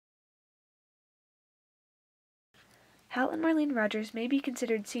Hal and Marlene Rogers may be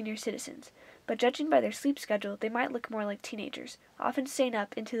considered senior citizens, but judging by their sleep schedule, they might look more like teenagers, often staying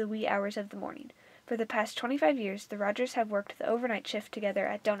up into the wee hours of the morning. For the past 25 years, the Rogers have worked the overnight shift together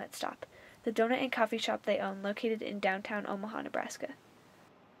at Donut Stop, the donut and coffee shop they own located in downtown Omaha, Nebraska.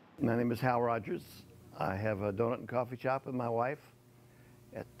 My name is Hal Rogers. I have a donut and coffee shop with my wife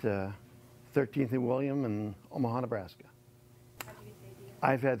at 13th and William in Omaha, Nebraska.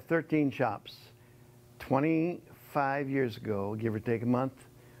 I've had 13 shops. 25 years ago, give or take a month,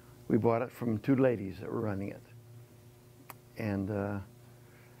 we bought it from two ladies that were running it. And the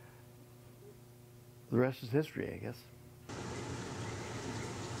rest is history, I guess.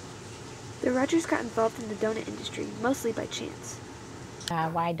 The Rogers got involved in the donut industry mostly by chance.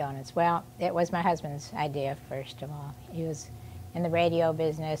 Why donuts? Well, it was my husband's idea, first of all. He was in the radio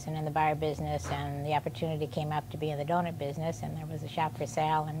business and in the bar business, and the opportunity came up to be in the donut business, and there was a shop for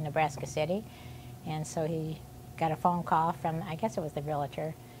sale in Nebraska City. And so he got a phone call from, I guess it was the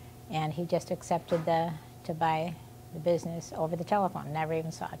realtor, and he just accepted to buy the business over the telephone. Never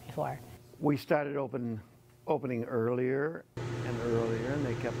even saw it before. We started opening earlier and earlier, and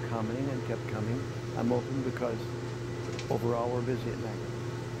they kept coming and kept coming. I'm open because overall we're busy at night.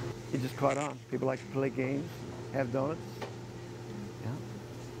 It just caught on. People like to play games, have donuts. Yeah.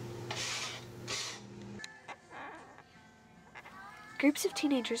 Groups of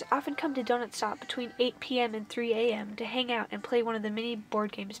teenagers often come to Donut Stop between 8 p.m. and 3 a.m. to hang out and play one of the many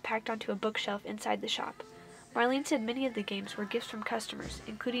board games packed onto a bookshelf inside the shop. Marlene said many of the games were gifts from customers,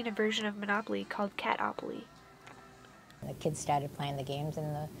 including a version of Monopoly called Catopoly. The kids started playing the games,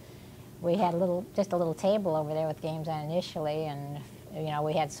 and we had just a little table over there with games on initially, and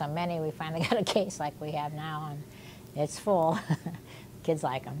we had so many, we finally got a case like we have now, and it's full. Kids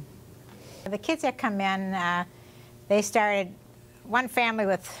like them. The kids that come in, they started. One family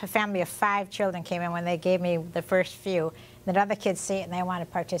with a family of 5 children came in when they gave me the first few. Then other kids see it and they want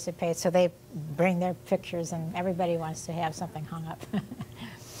to participate, so they bring their pictures, and everybody wants to have something hung up.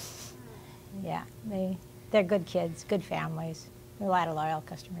 Yeah, they're good kids, good families. There are a lot of loyal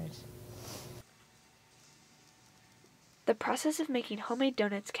customers. The process of making homemade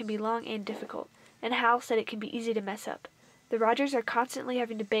donuts can be long and difficult, and Hal said it can be easy to mess up. The Rogers are constantly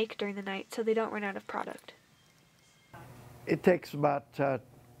having to bake during the night so they don't run out of product. It takes about,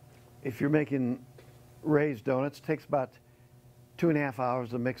 if you're making raised donuts, it takes about 2.5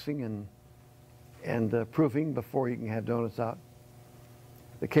 hours of mixing and proofing before you can have donuts out.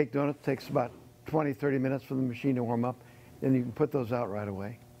 The cake donut takes about 20-30 minutes for the machine to warm up, then you can put those out right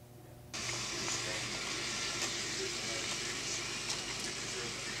away.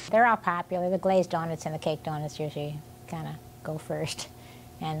 They're all popular. The glazed donuts and the cake donuts usually kind of go first.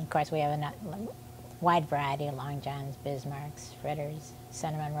 And of course we have a wide variety of Long Johns, Bismarcks, fritters,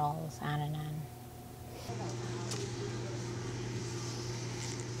 cinnamon rolls, on and on.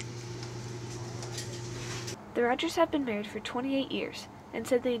 The Rogers have been married for 28 years and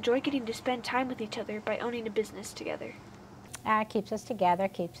said they enjoy getting to spend time with each other by owning a business together. It keeps us together,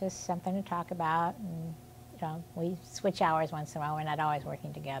 keeps us something to talk about. And, we switch hours once in a while. We're not always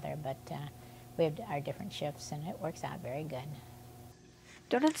working together, but we have our different shifts, and it works out very good.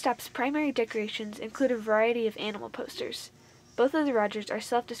 Donut Stop's primary decorations include a variety of animal posters. Both of the Rogers are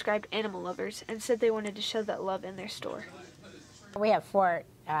self-described animal lovers and said they wanted to show that love in their store. We have 4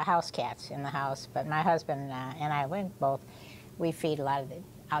 house cats in the house, but my husband and I, we feed a lot of the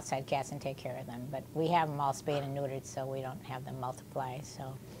outside cats and take care of them, but we have them all spayed and neutered so we don't have them multiply,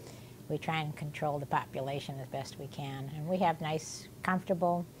 so we try and control the population as best we can. And we have nice,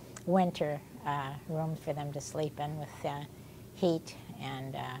 comfortable winter rooms for them to sleep in with heat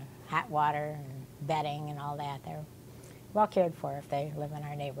and hot water and bedding and all that. They're well cared for if they live in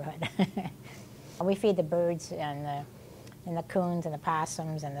our neighborhood. We feed the birds and the coons and the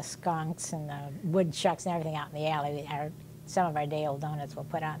possums and the skunks and the woodchucks and everything out in the alley. Some of our day-old donuts we'll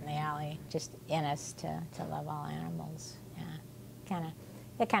put out in the alley, just in us to love all animals. Yeah,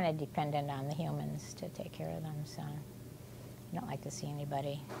 they're kind of dependent on the humans to take care of them, so we don't like to see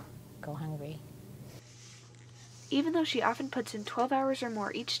anybody go hungry. Even though she often puts in 12 hours or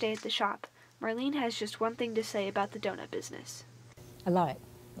more each day at the shop, Marlene has just one thing to say about the donut business. I love it,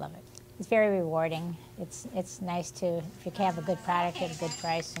 love it. It's very rewarding. It's nice to, if you have a good product at a good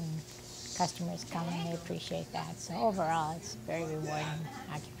price and customers come and they appreciate that. So overall, it's a very rewarding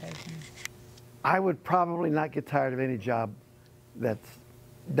occupation. I would probably not get tired of any job that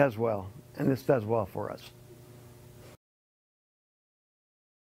does well, and this does well for us.